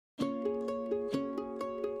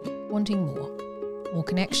wanting more. More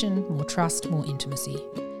connection, more trust, more intimacy.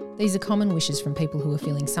 These are common wishes from people who are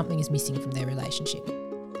feeling something is missing from their relationship.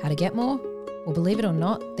 How to get more? Well, believe it or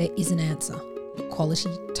not, there is an answer. Quality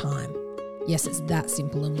time. Yes, it's that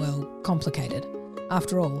simple and, well, complicated.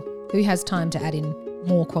 After all, who has time to add in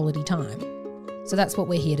more quality time? So that's what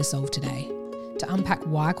we're here to solve today. To unpack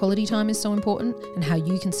why quality time is so important and how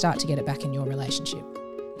you can start to get it back in your relationship.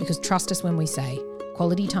 Because trust us when we say,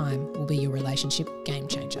 quality time will be your relationship game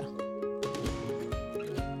changer.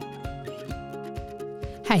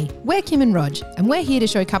 Hey, we're Kim and Rog, and we're here to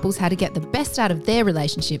show couples how to get the best out of their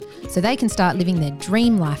relationship so they can start living their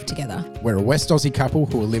dream life together. We're a West Aussie couple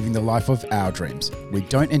who are living the life of our dreams. We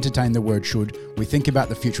don't entertain the word should, we think about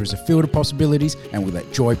the future as a field of possibilities, and we let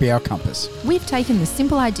joy be our compass. We've taken the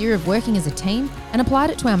simple idea of working as a team and applied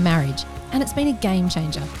it to our marriage, and it's been a game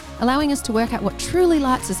changer, allowing us to work out what truly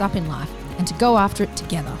lights us up in life and to go after it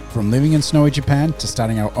together. From living in snowy Japan to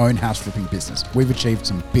starting our own house flipping business, we've achieved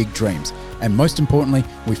some big dreams. And most importantly,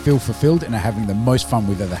 we feel fulfilled and are having the most fun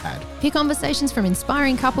we've ever had. Hear conversations from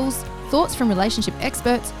inspiring couples, thoughts from relationship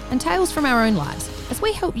experts, and tales from our own lives as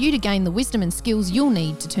we help you to gain the wisdom and skills you'll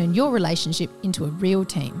need to turn your relationship into a real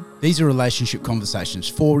team. These are relationship conversations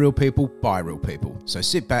for real people, by real people. So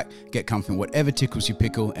sit back, get comfy, whatever tickles your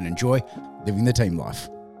pickle, and enjoy living the team life.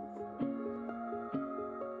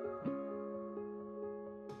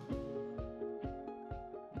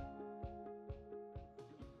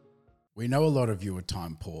 We know a lot of you are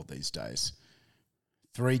time poor these days.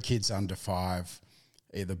 3 kids under 5,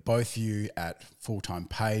 either both of you at full-time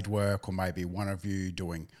paid work or maybe one of you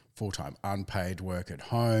doing full-time unpaid work at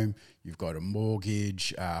home. You've got a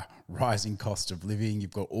mortgage, rising cost of living.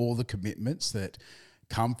 You've got all the commitments that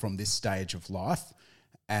come from this stage of life,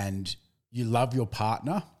 and you love your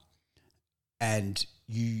partner and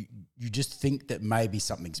you just think that maybe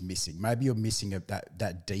something's missing. Maybe you're missing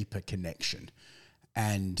that deeper connection,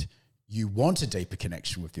 and you want a deeper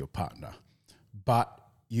connection with your partner, but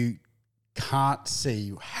you can't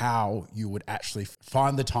see how you would actually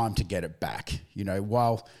find the time to get it back. You know,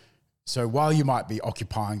 while you might be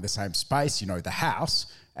occupying the same space, you know, the house,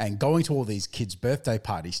 and going to all these kids' birthday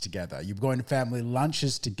parties together, you're going to family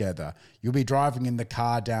lunches together, you'll be driving in the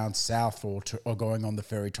car down south or going on the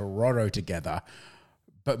ferry to Roto together,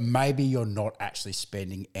 but maybe you're not actually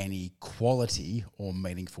spending any quality or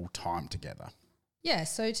meaningful time together. Yeah,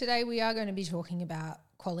 so today we are going to be talking about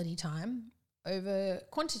quality time over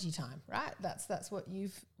quantity time, right? That's what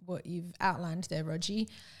you've outlined there, Rogie.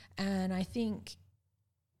 And I think,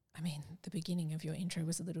 the beginning of your intro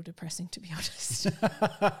was a little depressing, to be honest.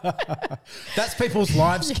 That's people's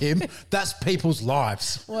lives, Kim. That's people's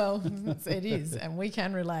lives. Well, it is, and we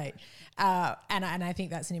can relate. And I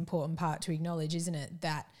think that's an important part to acknowledge, isn't it?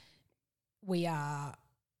 That we are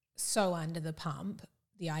so under the pump.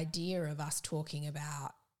 The idea of us talking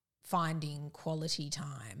about finding quality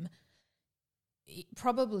time, it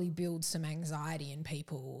probably builds some anxiety in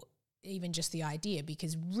people, even just the idea,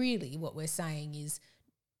 because really what we're saying is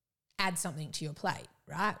add something to your plate,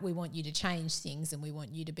 right? We want you to change things and we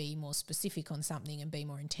want you to be more specific on something and be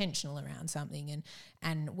more intentional around something.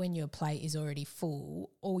 And when your plate is already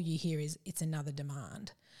full, all you hear is it's another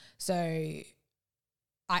demand. So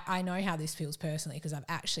I know how this feels personally because I've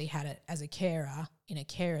actually had it as a carer in a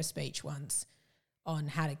carer speech once on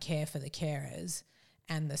how to care for the carers,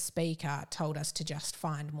 and the speaker told us to just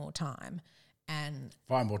find more time. And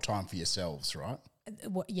find more time for yourselves, right?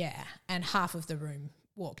 Yeah, and half of the room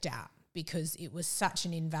walked out because it was such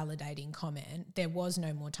an invalidating comment. There was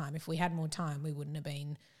no more time. If we had more time, we wouldn't have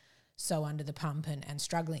been so under the pump and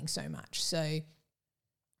struggling so much. So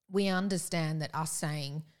we understand that us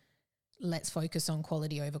saying, let's focus on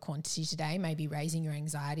quality over quantity today, maybe raising your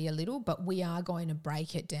anxiety a little, but we are going to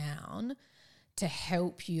break it down to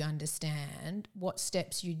help you understand what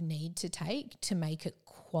steps you need to take to make it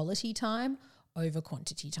quality time over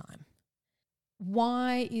quantity time.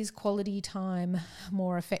 Why is quality time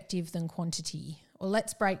more effective than quantity? Well,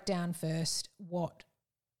 let's break down first what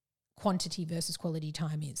quantity versus quality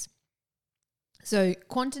time is. So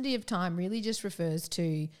quantity of time really just refers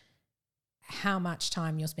to how much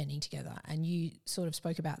time you're spending together. And you sort of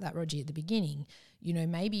spoke about that, Rogie, at the beginning. You know,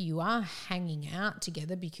 maybe you are hanging out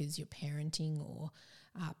together because you're parenting or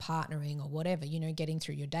partnering or whatever, you know, getting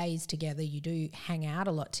through your days together. You do hang out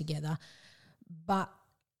a lot together. But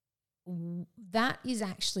that is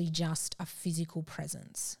actually just a physical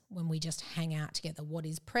presence when we just hang out together. What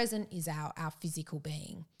is present is our physical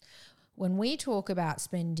being. When we talk about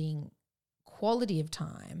spending quality of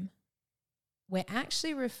time, we're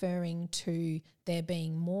actually referring to there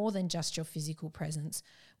being more than just your physical presence.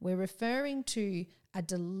 We're referring to a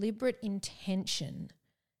deliberate intention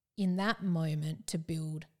in that moment to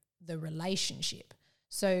build the relationship.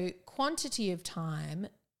 So quantity of time,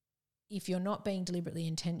 if you're not being deliberately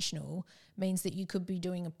intentional, means that you could be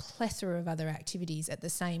doing a plethora of other activities at the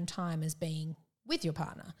same time as being with your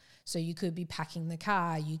partner. So you could be packing the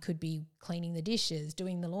car, you could be cleaning the dishes,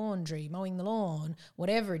 doing the laundry, mowing the lawn,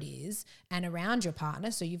 whatever it is, and around your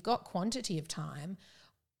partner. So you've got quantity of time.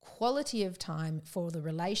 Quality of time for the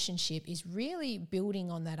relationship is really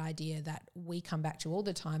building on that idea that we come back to all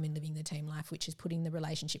the time in Living the Team Life, which is putting the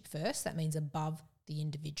relationship first. That means above the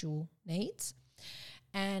individual needs.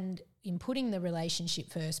 And in putting the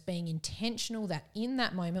relationship first, being intentional that in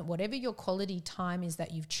that moment, whatever your quality time is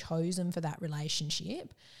that you've chosen for that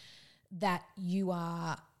relationship, that you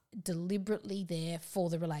are deliberately there for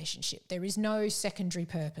the relationship. There is no secondary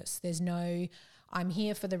purpose. There's no, I'm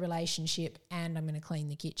here for the relationship and I'm going to clean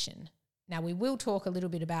the kitchen. Now, we will talk a little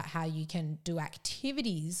bit about how you can do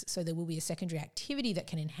activities, so there will be a secondary activity that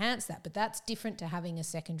can enhance that, but that's different to having a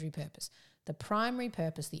secondary purpose. The primary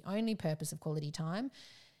purpose, the only purpose of quality time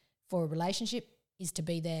for a relationship is to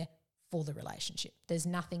be there for the relationship. There's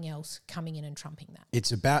nothing else coming in and trumping that.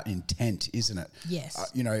 It's about intent, isn't it?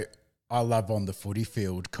 Yes. I love on the footy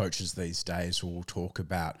field, coaches these days will talk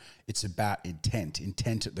about it's about intent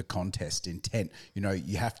at the contest, intent.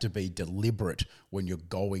 You have to be deliberate when you're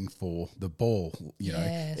going for the ball.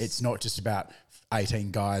 Yes. It's not just about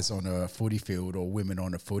 18 guys on a footy field or women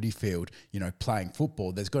on a footy field, playing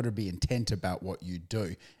football. There's got to be intent about what you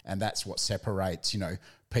do. And that's what separates,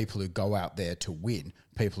 people who go out there to win,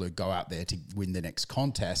 people who go out there to win the next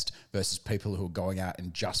contest versus people who are going out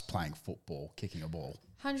and just playing football, kicking a ball.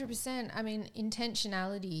 100%. I mean,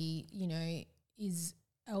 intentionality, is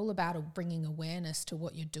all about bringing awareness to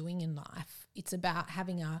what you're doing in life. It's about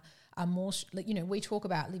having a more, we talk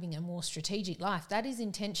about living a more strategic life. That is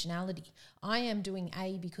intentionality. I am doing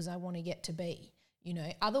A because I want to get to B.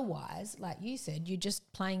 Otherwise, like you said, you're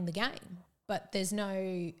just playing the game, but there's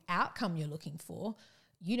no outcome you're looking for.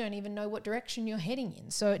 You don't even know what direction you're heading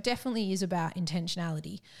in. So it definitely is about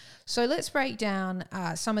intentionality. So let's break down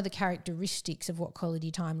some of the characteristics of what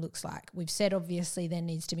quality time looks like. We've said obviously there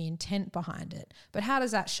needs to be intent behind it, but how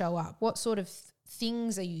does that show up? What sort of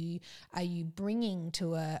things are you bringing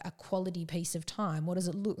to a quality piece of time? What does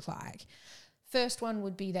it look like? First one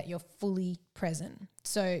would be that you're fully present.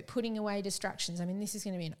 So putting away distractions. I mean, this is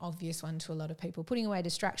going to be an obvious one to a lot of people. Putting away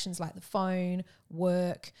distractions like the phone,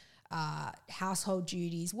 work, household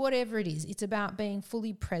duties, whatever it is. It's about being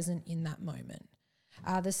fully present in that moment.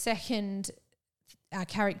 The second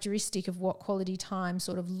characteristic of what quality time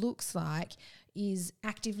sort of looks like is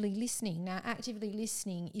actively listening. Now, actively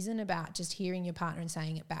listening isn't about just hearing your partner and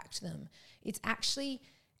saying it back to them. It's actually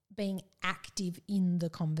being active in the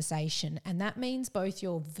conversation, and that means both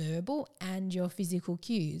your verbal and your physical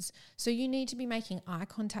cues. So you need to be making eye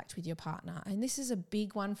contact with your partner, and this is a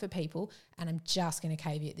big one for people, and I'm just going to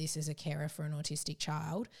caveat this as a carer for an autistic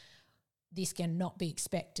child. This cannot be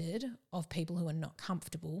expected of people who are not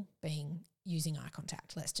comfortable using eye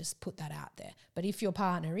contact. Let's just put that out there. But if your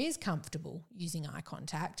partner is comfortable using eye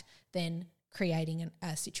contact, then creating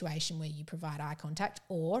a situation where you provide eye contact,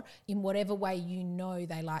 or in whatever way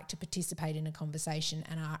they like to participate in a conversation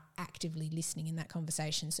and are actively listening in that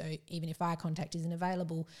conversation. So even if eye contact isn't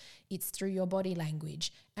available, it's through your body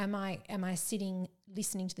language. Am I sitting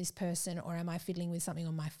listening to this person, or am I fiddling with something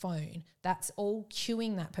on my phone? That's all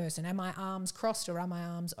cueing that person. Am my arms crossed or are my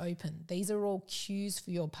arms open? These are all cues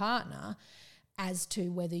for your partner as to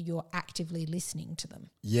whether you're actively listening to them.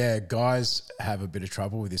 Yeah, guys have a bit of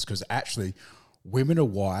trouble with this because actually women are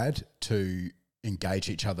wired to engage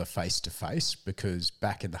each other face to face, because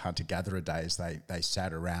back in the hunter-gatherer days, they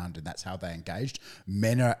sat around and that's how they engaged.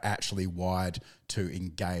 Men are actually wired to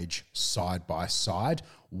engage side by side.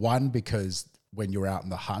 One, because when you're out in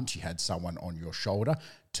the hunt, you had someone on your shoulder.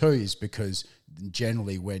 Two is because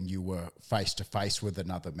generally when you were face to face with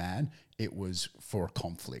another man, it was for a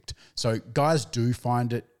conflict. So guys do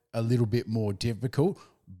find it a little bit more difficult,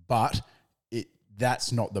 but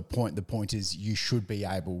that's not the point. The point is you should be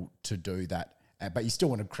able to do that, but you still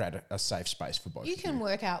want to create a safe space for both of you. You can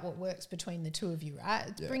work out what works between the two of you, right?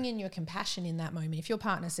 Yeah. Bring in your compassion in that moment. If your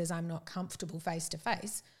partner says, I'm not comfortable face to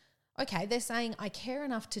face, okay, they're saying, I care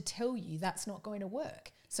enough to tell you that's not going to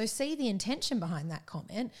work. So see the intention behind that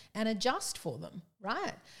comment and adjust for them,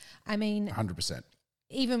 right? I mean, 100%.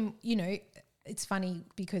 Even, it's funny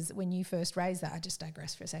because when you first raised that, I just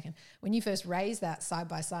digress for a second. When you first raised that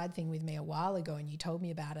side-by-side thing with me a while ago and you told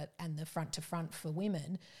me about it, and the front-to-front for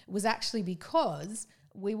women, it was actually because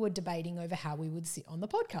we were debating over how we would sit on the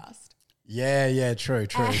podcast. Yeah, true.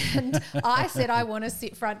 And I said, I want to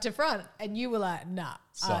sit front to front. And you were like, nah.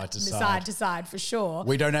 Side to side. Side to side for sure.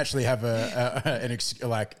 We don't actually have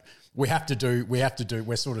we have to do,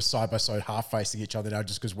 we're sort of side by side, half facing each other now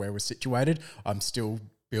just because where we're situated. I'm still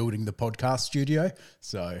building the podcast studio.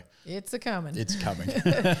 So it's coming.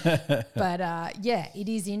 But yeah, it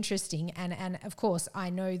is interesting. And of course, I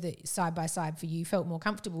know that side by side for you felt more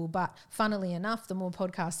comfortable. But funnily enough, the more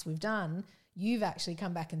podcasts we've done, you've actually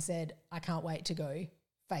come back and said, I can't wait to go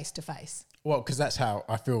face to face. Well, because that's how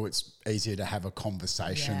I feel it's easier to have a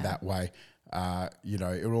conversation that way.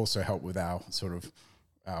 It will also help with our sort of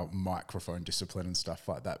our microphone discipline and stuff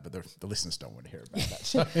like that, but the listeners don't want to hear about that.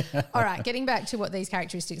 So. All right, getting back to what these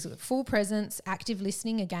characteristics are. Full presence, active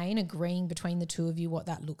listening, again, agreeing between the two of you what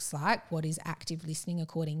that looks like. What is active listening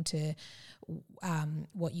according to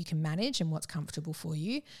what you can manage and what's comfortable for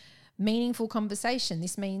you. Meaningful conversation.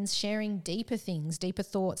 This means sharing deeper things, deeper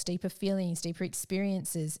thoughts, deeper feelings, deeper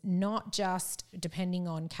experiences, not just depending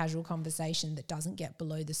on casual conversation that doesn't get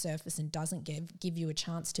below the surface and doesn't give you a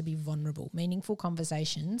chance to be vulnerable. Meaningful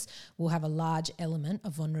conversations will have a large element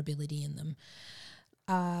of vulnerability in them.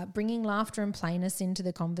 Bringing laughter and plainness into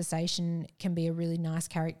the conversation can be a really nice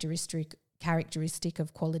characteristic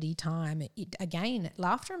of quality time. Again,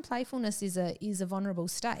 laughter and playfulness is a vulnerable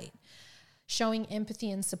state. Showing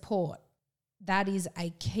empathy and support, that is a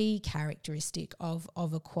key characteristic of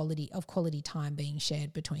quality time being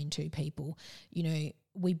shared between two people. You know,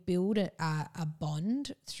 we build a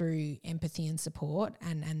bond through empathy and support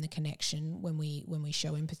and the connection when we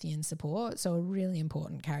show empathy and support. So a really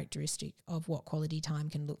important characteristic of what quality time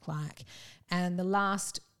can look like. And the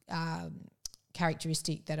last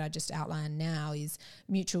characteristic that I just outlined now is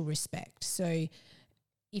mutual respect. So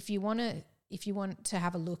if you want to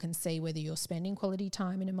have a look and see whether you're spending quality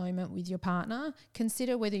time in a moment with your partner,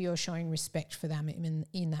 consider whether you're showing respect for them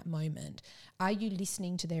in that moment. Are you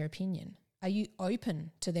listening to their opinion? Are you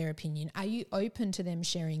open to their opinion? Are you open to them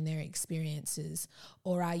sharing their experiences?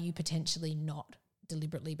 Or are you potentially not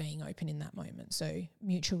deliberately being open in that moment? So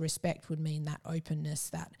mutual respect would mean that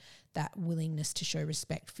openness, that willingness to show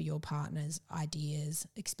respect for your partner's ideas,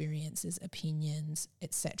 experiences, opinions,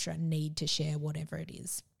 etc. Need to share whatever it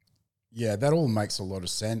is. Yeah, that all makes a lot of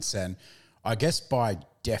sense. And I guess by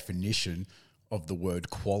definition of the word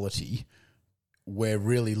quality, we're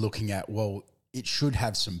really looking at, well, it should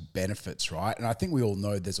have some benefits, right? And I think we all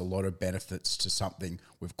know there's a lot of benefits to something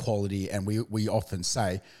with quality. And we often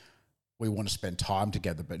say we want to spend time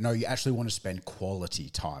together, but no, you actually want to spend quality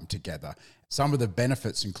time together. Some of the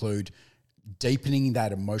benefits include deepening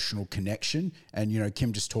that emotional connection. And,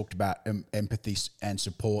 Kim just talked about empathy and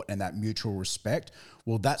support and that mutual respect.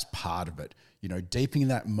 Well, that's part of it. Deepening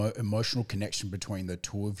that emotional connection between the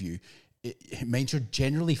two of you, it means you're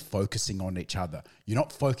generally focusing on each other. You're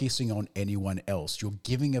not focusing on anyone else. You're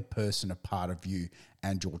giving a person a part of you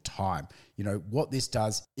and your time. What this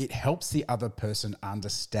does, it helps the other person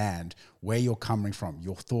understand where you're coming from,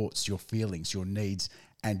 your thoughts, your feelings, your needs,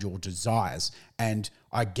 and your desires. And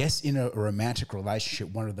I guess in a romantic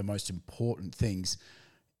relationship, one of the most important things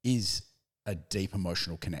is a deep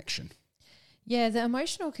emotional connection. Yeah, the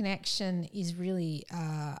emotional connection is really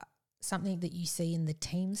something that you see in the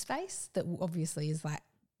team space that obviously is like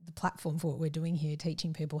the platform for what we're doing here,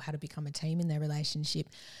 teaching people how to become a team in their relationship.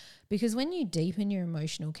 Because when you deepen your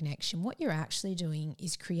emotional connection, what you're actually doing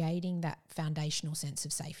is creating that foundational sense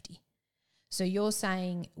of safety. So you're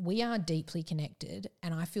saying, we are deeply connected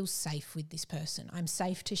and I feel safe with this person. I'm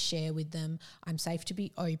safe to share with them. I'm safe to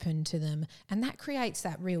be open to them. And that creates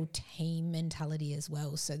that real team mentality as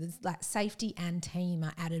well. So there's that safety and team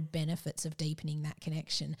are added benefits of deepening that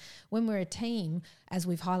connection. When we're a team, as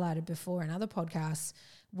we've highlighted before in other podcasts,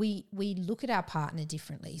 we look at our partner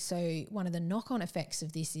differently. So one of the knock-on effects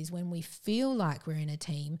of this is when we feel like we're in a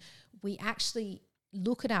team, we actually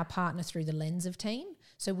look at our partner through the lens of team.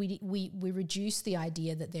 So we reduce the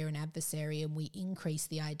idea that they're an adversary and we increase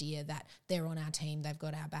the idea that they're on our team, they've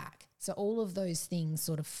got our back. So all of those things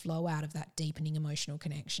sort of flow out of that deepening emotional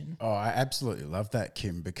connection. Oh, I absolutely love that,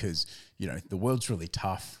 Kim, because, the world's really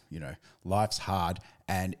tough, life's hard.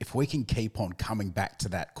 And if we can keep on coming back to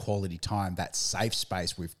that quality time, that safe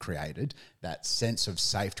space we've created, that sense of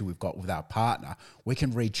safety we've got with our partner, we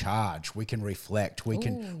can recharge, we can reflect, we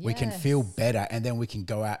can feel better, and then we can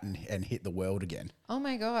go out and hit the world again. Oh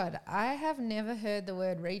my God, I have never heard the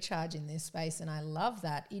word recharge in this space, and I love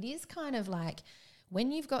that. It is kind of like when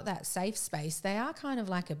you've got that safe space, they are kind of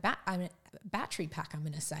like a battery pack, I'm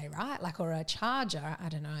going to say, right? Or a charger. I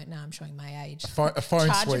don't know. Now I'm showing my age. A phone,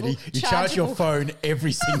 sweetie. You charge your phone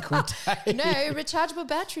every single day. No, rechargeable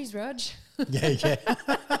batteries, Rog. Yeah.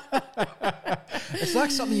 It's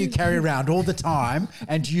like something you carry around all the time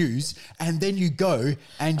and use, and then you go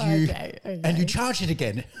and you charge it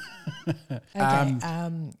again.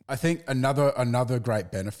 I think another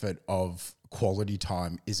great benefit of quality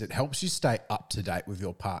time is it helps you stay up to date with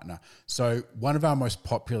your partner. So one of our most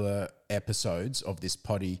popular episodes of this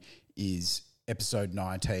potty is episode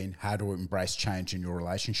 19, How to Embrace Change in Your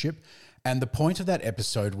Relationship. And the point of that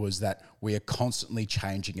episode was that we are constantly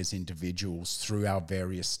changing as individuals through our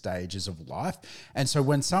various stages of life. And so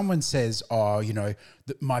when someone says, oh, you know,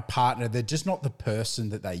 my partner, they're just not the person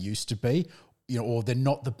that they used to be, you know, or they're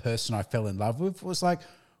not the person I fell in love with, it was like,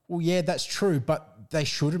 well, yeah, that's true, but they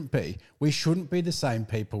shouldn't be. We shouldn't be the same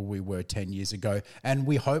people we were 10 years ago. And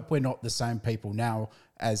we hope we're not the same people now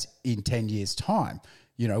as in 10 years' time.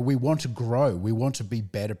 You know, we want to grow. We want to be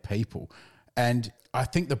better people. And I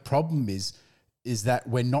think the problem is that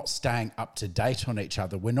we're not staying up to date on each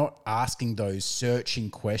other. We're not asking those searching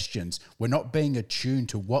questions. We're not being attuned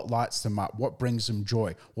to what lights them up, what brings them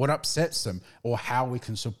joy, what upsets them, or how we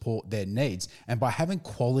can support their needs. And by having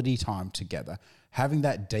quality time together, having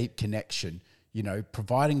that deep connection, you know,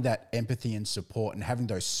 providing that empathy and support and having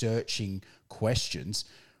those searching questions,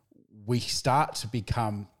 we start to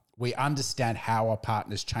become, we understand how our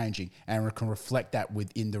partner's changing and we can reflect that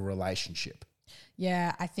within the relationship.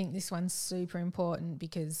 Yeah, I think this one's super important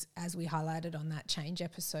because as we highlighted on that change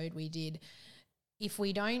episode we did, if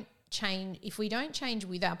we don't change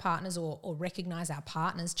with our partners or recognize our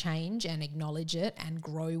partners change and acknowledge it and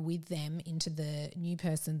grow with them into the new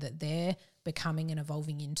person that they're becoming and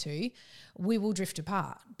evolving into, we will drift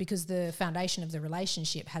apart because the foundation of the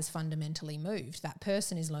relationship has fundamentally moved. That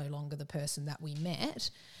person is no longer the person that we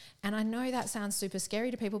met. And I know that sounds super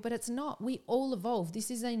scary to people, but it's not. We all evolve.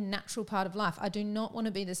 This is a natural part of life. I do not want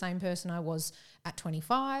to be the same person I was at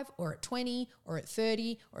 25 or at 20 or at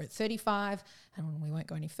 30 or at 35. And we won't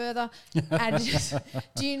go any further. And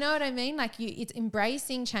do you know what I mean? Like it's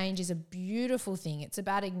embracing change is a beautiful thing. It's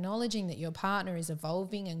about acknowledging that your partner is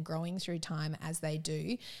evolving and growing through time as they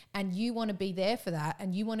do. And you want to be there for that.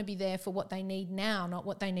 And you want to be there for what they need now, not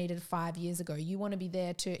what they needed 5 years ago. You want to be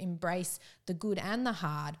there to embrace the good and the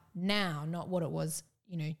hard now, not what it was,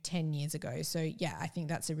 10 years ago. So yeah, I think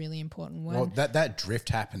that's a really important one. Well, that drift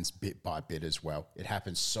happens bit by bit as well. It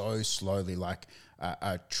happens so slowly, like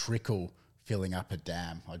a trickle filling up a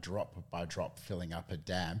dam, a drop by drop filling up a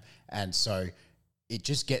dam. And so it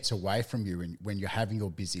just gets away from you when you're having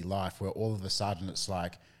your busy life where all of a sudden it's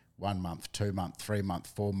like 1 month, 2 month, 3 month,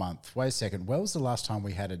 4 month. Wait a second, when was the last time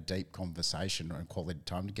we had a deep conversation and quality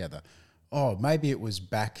time together? Oh, maybe it was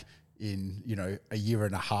back in, a year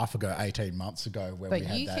and a half ago, 18 months ago when we had that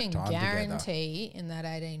time together. But you can guarantee in that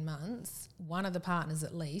 18 months, one of the partners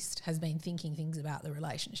at least has been thinking things about the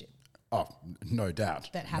relationship. Oh, no doubt.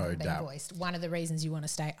 That haven't been voiced. One of the reasons you want to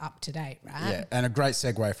stay up to date, right? Yeah, and a great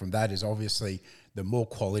segue from that is obviously the more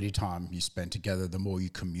quality time you spend together, the more you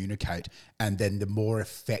communicate, and then the more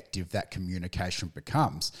effective that communication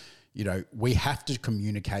becomes. We have to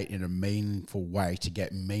communicate in a meaningful way to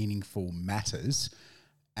get meaningful matters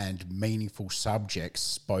and meaningful subjects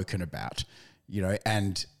spoken about,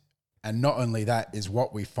 and not only that is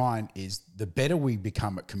what we find is the better we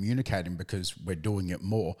become at communicating because we're doing it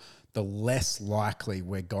more, the less likely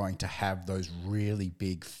we're going to have those really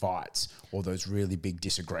big fights or those really big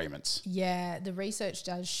disagreements. Yeah, the research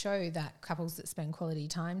does show that couples that spend quality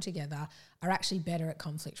time together are actually better at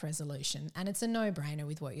conflict resolution. And it's a no-brainer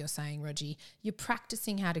with what you're saying, Rogie. You're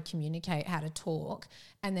practicing how to communicate, how to talk.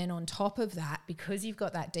 And then on top of that, because you've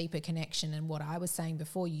got that deeper connection and what I was saying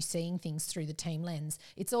before, you seeing things through the team lens,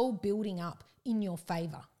 it's all building up in your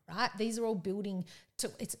favor, right? These are all building to,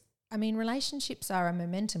 relationships are a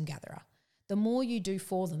momentum gatherer. The more you do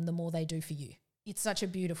for them, the more they do for you. It's such a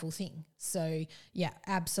beautiful thing. So yeah,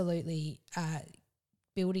 absolutely.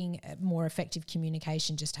 Building a more effective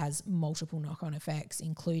communication just has multiple knock-on effects,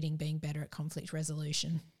 including being better at conflict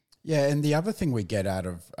resolution. Yeah, and the other thing we get out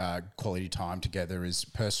of quality time together is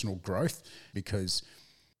personal growth, because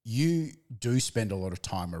you do spend a lot of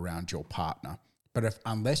time around your partner. But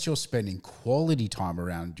unless you're spending quality time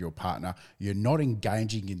around your partner, you're not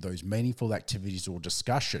engaging in those meaningful activities or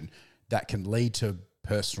discussion that can lead to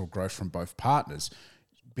personal growth from both partners.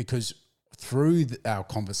 Because through our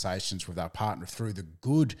conversations with our partner, through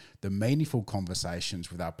the meaningful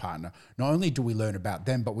conversations with our partner, not only do we learn about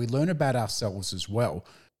them, but we learn about ourselves as well.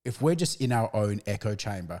 If we're just in our own echo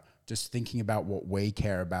chamber, just thinking about what we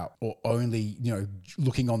care about, or only,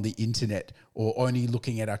 looking on the internet, or only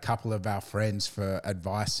looking at a couple of our friends for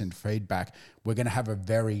advice and feedback, we're going to have a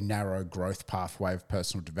very narrow growth pathway of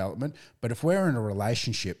personal development. But if we're in a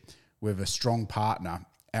relationship with a strong partner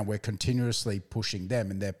and we're continuously pushing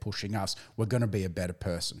them and they're pushing us, we're going to be a better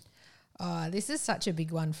person. This is such a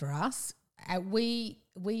big one for us. We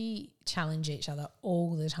challenge each other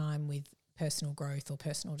all the time with personal growth or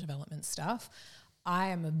personal development stuff. I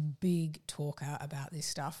am a big talker about this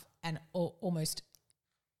stuff, and almost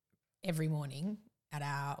every morning at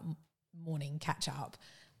our morning catch up,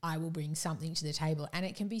 I will bring something to the table, and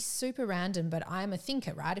it can be super random, but I'm a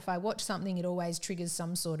thinker, right? If I watch something, it always triggers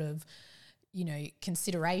some sort of,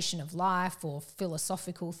 consideration of life or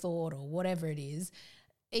philosophical thought or whatever it is.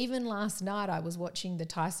 Even last night I was watching the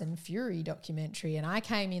Tyson Fury documentary, and I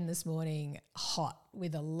came in this morning hot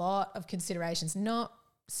with a lot of considerations. Not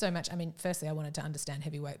so much, firstly I wanted to understand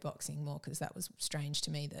heavyweight boxing more because that was strange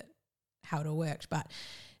to me that how it all worked. But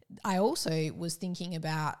I also was thinking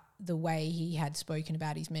about the way he had spoken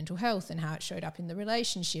about his mental health and how it showed up in the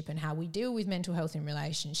relationship and how we deal with mental health in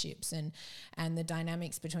relationships and the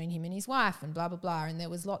dynamics between him and his wife and blah, blah, blah. And there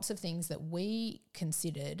was lots of things that we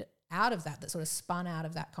considered out of that sort of spun out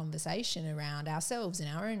of that conversation around ourselves and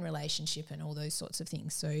our own relationship and all those sorts of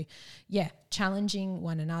things. So, yeah, challenging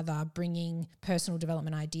one another, bringing personal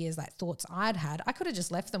development ideas like thoughts I'd had. I could have just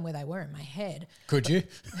left them where they were in my head. Could you?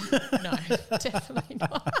 No, definitely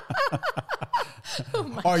not.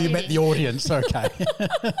 You meant the audience. Okay.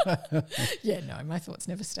 Yeah, no, my thoughts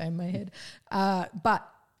never stay in my head. But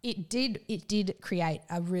it did create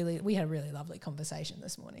we had a really lovely conversation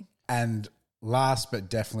this morning. And last but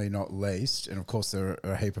definitely not least, and of course there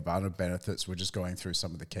are a heap of other benefits, we're just going through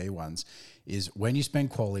some of the key ones, is when you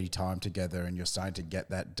spend quality time together and you're starting to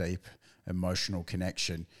get that deep emotional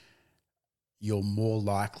connection, you're more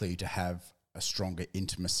likely to have a stronger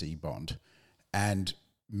intimacy bond. And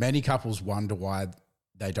many couples wonder why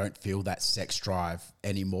they don't feel that sex drive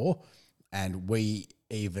anymore. And we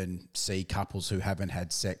even see couples who haven't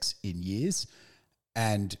had sex in years.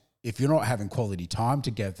 And if you're not having quality time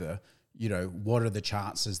together, what are the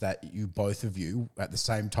chances that both of you at the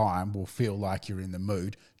same time will feel like you're in the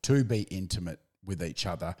mood to be intimate with each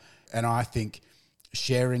other? And I think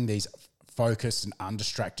sharing these focused and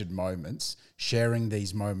undistracted moments, sharing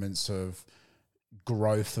these moments of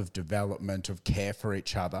growth, of development, of care for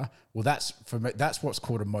each other, well, that's for me, that's what's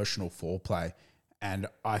called emotional foreplay. And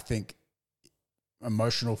I think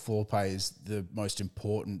emotional foreplay is the most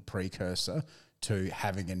important precursor to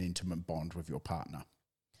having an intimate bond with your partner.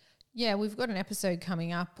 Yeah, we've got an episode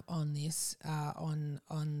coming up on this, on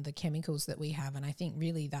the chemicals that we have, and I think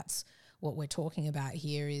really that's what we're talking about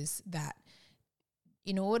here, is that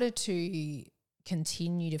in order to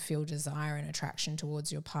continue to feel desire and attraction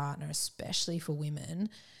towards your partner, especially for women,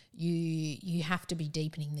 you have to be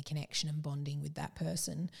deepening the connection and bonding with that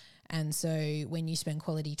person. And so when you spend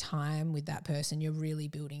quality time with that person, you're really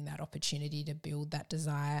building that opportunity to build that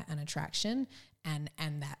desire and attraction and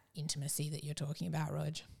that intimacy that you're talking about,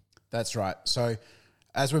 Rog. That's right. So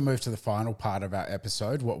as we move to the final part of our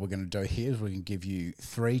episode, what we're going to do here is we're going to give you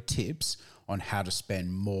 3 tips on how to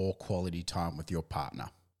spend more quality time with your partner.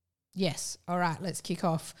 Yes. All right, let's kick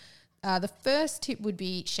off. The first tip would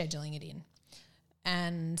be scheduling it in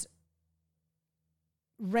and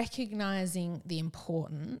recognizing the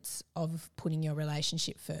importance of putting your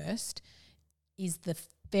relationship first is the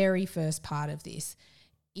very first part of this.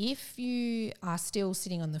 If you are still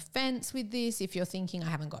sitting on the fence with this, if you're thinking I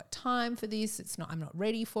haven't got time for this, I'm not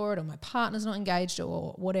ready for it, or my partner's not engaged,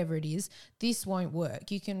 or whatever it is, this won't work.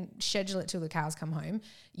 You can schedule it till the cows come home.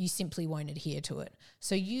 You simply won't adhere to it.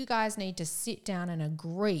 So you guys need to sit down and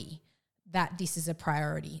agree that this is a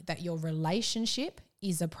priority, that your relationship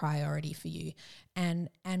is a priority for you. And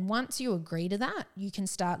once you agree to that, you can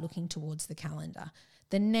start looking towards the calendar.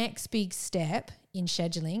 The next big step in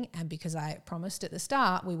scheduling, and because I promised at the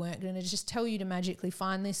start we weren't going to just tell you to magically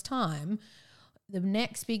find this time, the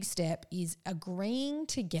next big step is agreeing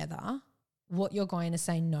together what you're going to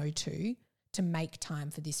say no to make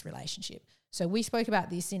time for this relationship. So we spoke about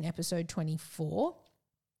this in episode 24,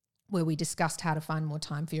 where we discussed how to find more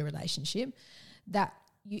time for your relationship, that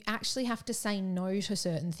you actually have to say no to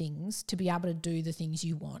certain things to be able to do the things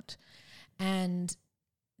you want. And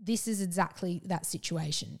this is exactly that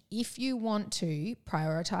situation. If you want to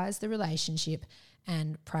prioritize the relationship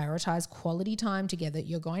and prioritize quality time together,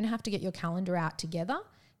 you're going to have to get your calendar out together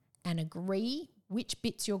and agree which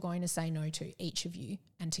bits you're going to say no to, each of you,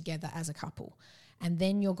 and together as a couple. And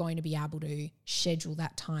then you're going to be able to schedule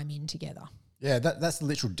that time in together. Yeah, that's the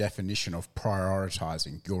literal definition of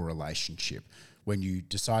prioritizing your relationship. When you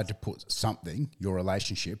decide to put something, your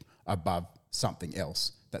relationship, above something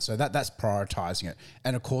else. That's prioritizing it.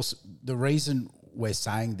 And of course, the reason we're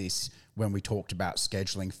saying this, when we talked about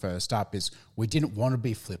scheduling first up is we didn't want to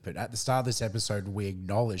be flippant. At the start of this episode, we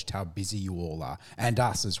acknowledged how busy you all are and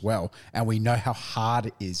us as well. And we know how hard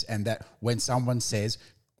it is, and that when someone says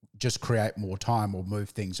just create more time or move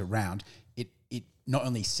things around, it not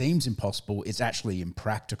only seems impossible, it's actually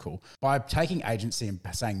impractical. By taking agency and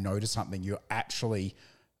saying no to something, you're actually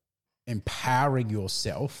empowering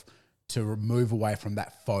yourself to move away from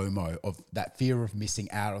that FOMO, of that fear of missing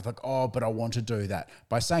out, of like, oh, but I want to do that.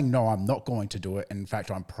 By saying, no, I'm not going to do it, and in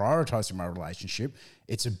fact, I'm prioritizing my relationship,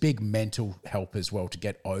 it's a big mental help as well to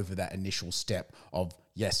get over that initial step of,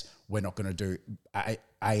 yes, we're not going to do A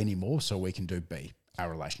anymore, so we can do B, our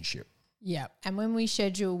relationship. Yeah. And when we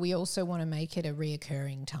schedule, we also want to make it a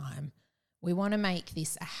reoccurring time. We want to make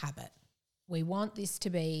this a habit. We want this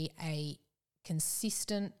to be a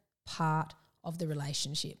consistent part of the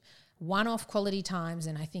relationship. One-off quality times,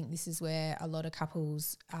 and I think this is where a lot of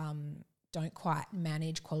couples don't quite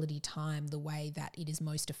manage quality time the way that it is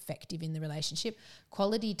most effective in the relationship.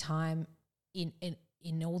 Quality time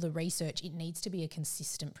in all the research, it needs to be a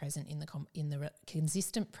consistent presence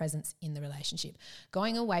consistent presence in the relationship.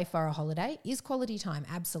 Going away for a holiday is quality time,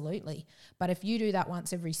 absolutely. But if you do that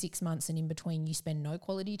once every 6 months and in between you spend no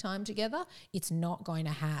quality time together, it's not going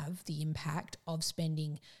to have the impact of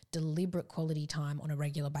spending deliberate quality time on a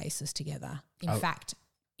regular basis together. In fact,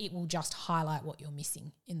 it will just highlight what you're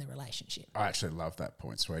missing in the relationship. I actually love that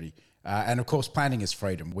point, sweetie. And of course, planning is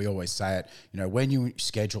freedom. We always say it, when you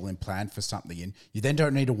schedule and plan for something in, you then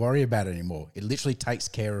don't need to worry about it anymore. It literally takes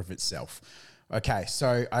care of itself. Okay,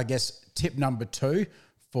 so I guess tip number 2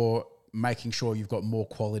 for making sure you've got more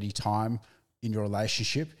quality time in your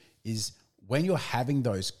relationship is when you're having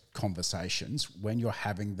those conversations, when you're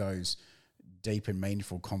having those deep and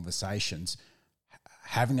meaningful conversations,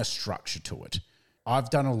 having a structure to it. I've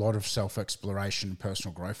done a lot of self-exploration and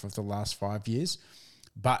personal growth over the last 5 years,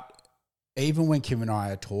 but even when Kim and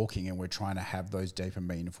I are talking and we're trying to have those deep and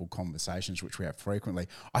meaningful conversations, which we have frequently,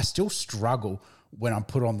 I still struggle when I'm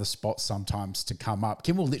put on the spot sometimes to come up.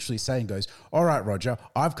 Kim will literally say and goes, all right, Roger,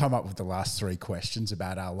 I've come up with the last 3 questions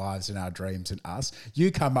about our lives and our dreams and us.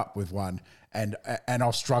 You come up with one and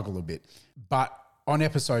I'll struggle a bit. But on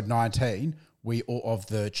episode 19, of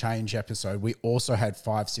the change episode, we also had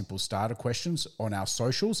 5 simple starter questions on our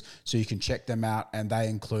socials, so you can check them out. And they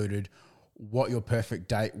included what your perfect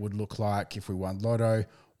date would look like if we won Lotto,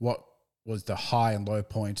 what was the high and low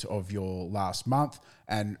point of your last month,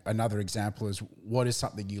 and another example is what is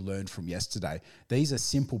something you learned from yesterday. These are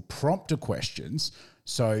simple prompter questions,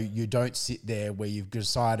 so you don't sit there where you've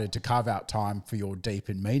decided to carve out time for your deep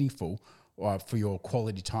and meaningful for your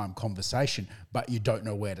quality time conversation, but you don't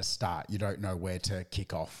know where to start. You don't know where to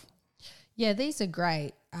kick off. Yeah, these are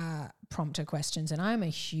great prompter questions, and I'm a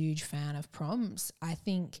huge fan of prompts. I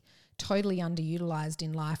think totally underutilized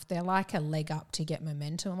in life. They're like a leg up to get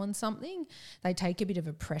momentum on something. They take a bit of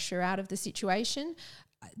a pressure out of the situation.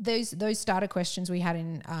 Those starter questions we had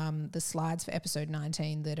in the slides for episode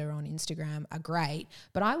 19 that are on Instagram are great,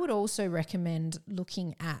 but I would also recommend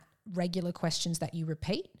looking at regular questions that you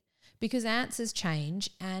repeat, because answers change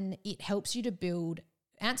and it helps you to build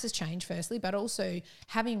answers change firstly, but also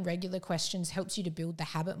having regular questions helps you to build the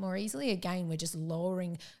habit more easily. Again, we're just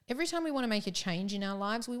lowering, every time we want to make a change in our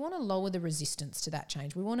lives, we want to lower the resistance to that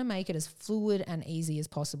change. We want to make it as fluid and easy as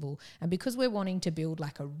possible. And because we're wanting to build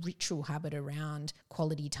like a ritual habit around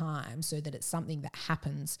quality time so that it's something that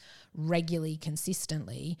happens regularly,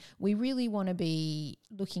 consistently, we really want to be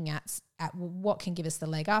looking at what can give us the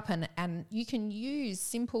leg up. And you can use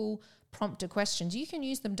simple prompter questions. You can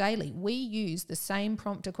use them daily. We use the same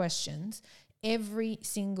prompter questions every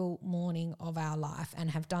single morning of our life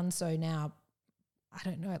and have done so now, I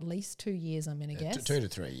don't know, at least 2 years, I'm going to guess. 2 to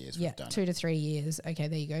 3 years we've done 2 to 3 years. Okay,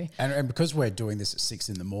 there you go. And because we're doing this at 6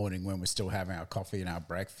 a.m. when we're still having our coffee and our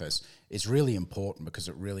breakfast, it's really important because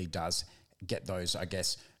it really does get those, I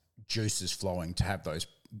guess, juices flowing to have those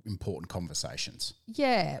important conversations.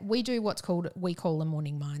 Yeah, we do we call a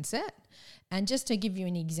morning mindset. And just to give you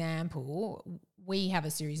an example, we have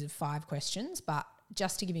a series of 5 questions, but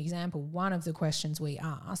just to give you an example, one of the questions we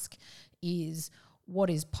ask is, what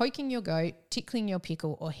is poking your goat, tickling your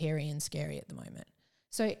pickle, or hairy and scary at the moment?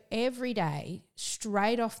 So every day,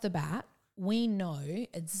 straight off the bat, we know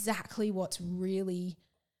exactly what's really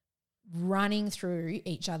running through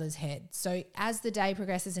each other's head. So as the day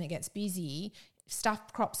progresses and it gets busy,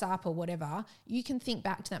 stuff crops up or whatever, you can think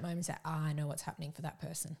back to that moment and say, I know what's happening for that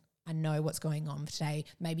person. I know what's going on today.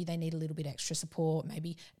 Maybe they need a little bit extra support.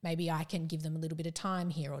 Maybe I can give them a little bit of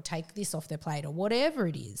time here or take this off their plate or whatever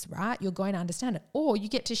it is, right? You're going to understand it. Or you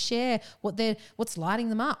get to share what's lighting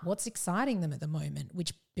them up, what's exciting them at the moment,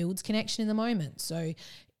 which builds connection in the moment. So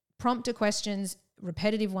prompter questions,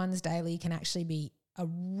 repetitive ones daily, can actually be a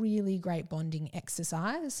really great bonding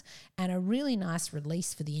exercise and a really nice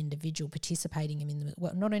release for the individual participating in them.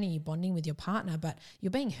 Well, not only are you bonding with your partner, but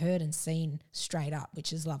you're being heard and seen straight up,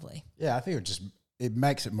 which is lovely. Yeah, I think it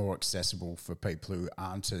makes it more accessible for people who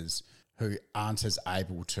aren't as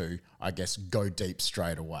able to, I guess, go deep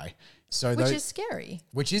straight away. So Which is scary.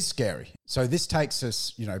 Which is scary. So this takes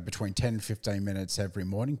us, between 10 and 15 minutes every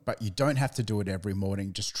morning, but you don't have to do it every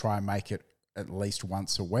morning. Just try and make it at least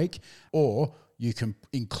once a week, or you can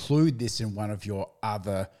include this in one of your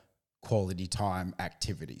other quality time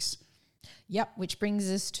activities. Yep, which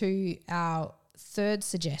brings us to our third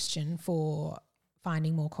suggestion for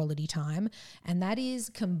finding more quality time, and that is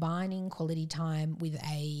combining quality time with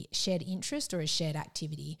a shared interest or a shared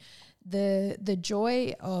activity. The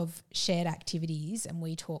joy of shared activities, and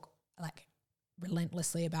we talk like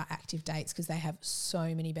relentlessly about active dates because they have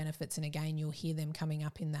so many benefits, and again, you'll hear them coming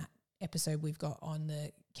up in that episode we've got on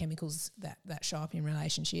the chemicals that show up in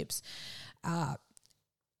relationships.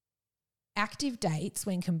 Active dates,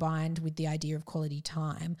 when combined with the idea of quality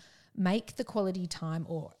time, make the quality time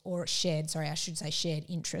or shared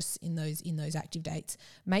interests in those active dates,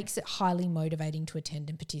 makes it highly motivating to attend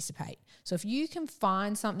and participate. So if you can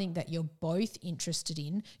find something that you're both interested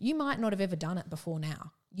in, you might not have ever done it before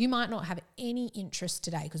now. You might not have any interest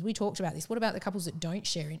today, because we talked about this. What about the couples that don't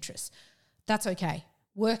share interests? That's okay.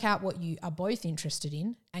 Work out what you are both interested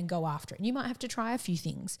in and go after it. And you might have to try a few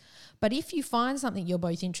things. But if you find something you're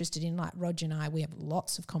both interested in, like Roger and I, we have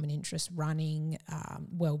lots of common interests: running,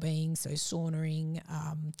 well-being, so saunaing,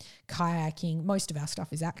 kayaking. Most of our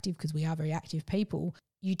stuff is active because we are very active people.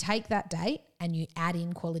 You take that date and you add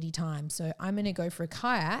in quality time. So I'm going to go for a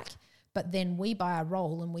kayak, but then we buy a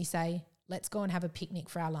roll and we say, let's go and have a picnic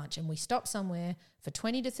for our lunch. And we stop somewhere for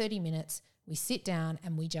 20 to 30 minutes. We sit down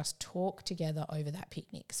and we just talk together over that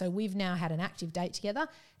picnic. So we've now had an active date together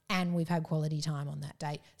and we've had quality time on that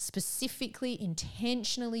date. Specifically,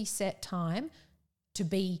 intentionally set time to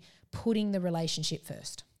be putting the relationship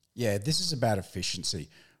first. Yeah, this is about efficiency.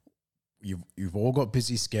 You've all got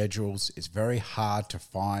busy schedules. It's very hard to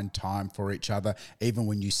find time for each other, even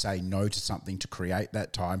when you say no to something to create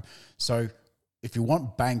that time. So if you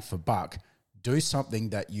want bang for buck, do something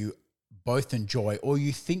that you both enjoy, or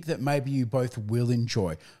you think that maybe you both will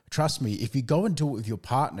enjoy. Trust me, if you go and do it with your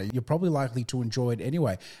partner, you're probably likely to enjoy it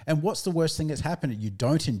anyway. And what's the worst thing that's happened? You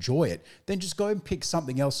don't enjoy it. Then just go and pick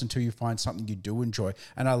something else until you find something you do enjoy.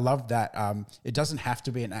 And I love that. It doesn't have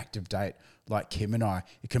to be an active date like Kim and I.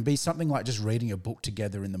 It can be something like just reading a book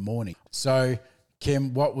together in the morning. So,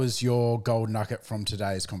 Kim, what was your gold nugget from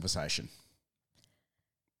today's conversation?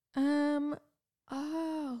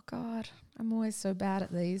 Oh God, I'm always so bad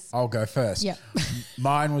at these. I'll go first. Yep.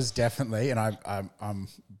 Mine was definitely, and I'm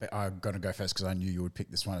going to go first because I knew you would pick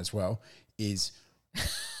this one as well, is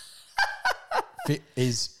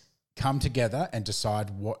come together and decide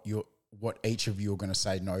what each of you are going to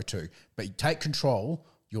say no to. But take control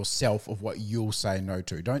yourself of what you'll say no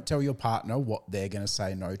to. Don't tell your partner what they're going to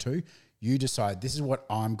say no to. You decide, this is what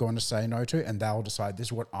I'm going to say no to, and they'll decide, this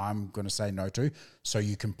is what I'm going to say no to, so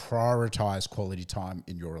you can prioritize quality time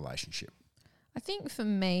in your relationship. I think for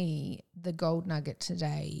me, the gold nugget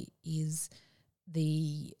today is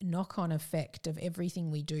the knock-on effect of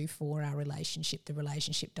everything we do for our relationship, the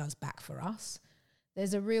relationship does back for us.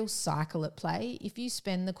 There's a real cycle at play. If you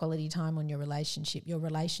spend the quality time on your relationship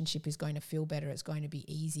is going to feel better, it's going to be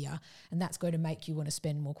easier, and that's going to make you want to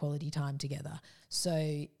spend more quality time together. So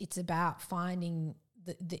it's about finding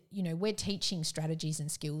we're teaching strategies and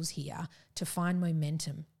skills here to find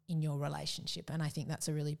momentum in your relationship, and I think that's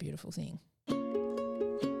a really beautiful thing.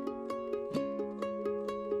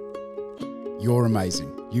 You're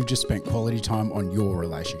amazing. You've just spent quality time on your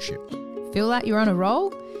relationship. Feel like you're on a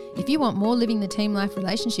roll? If you want more Living the Team Life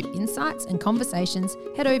relationship insights and conversations,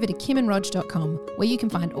 head over to kimandrog.com, where you can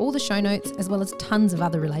find all the show notes as well as tons of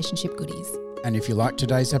other relationship goodies. And if you liked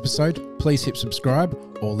today's episode, please hit subscribe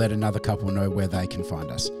or let another couple know where they can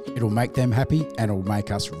find us. It'll make them happy and it'll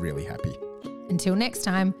make us really happy. Until next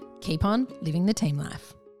time, keep on living the team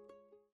life.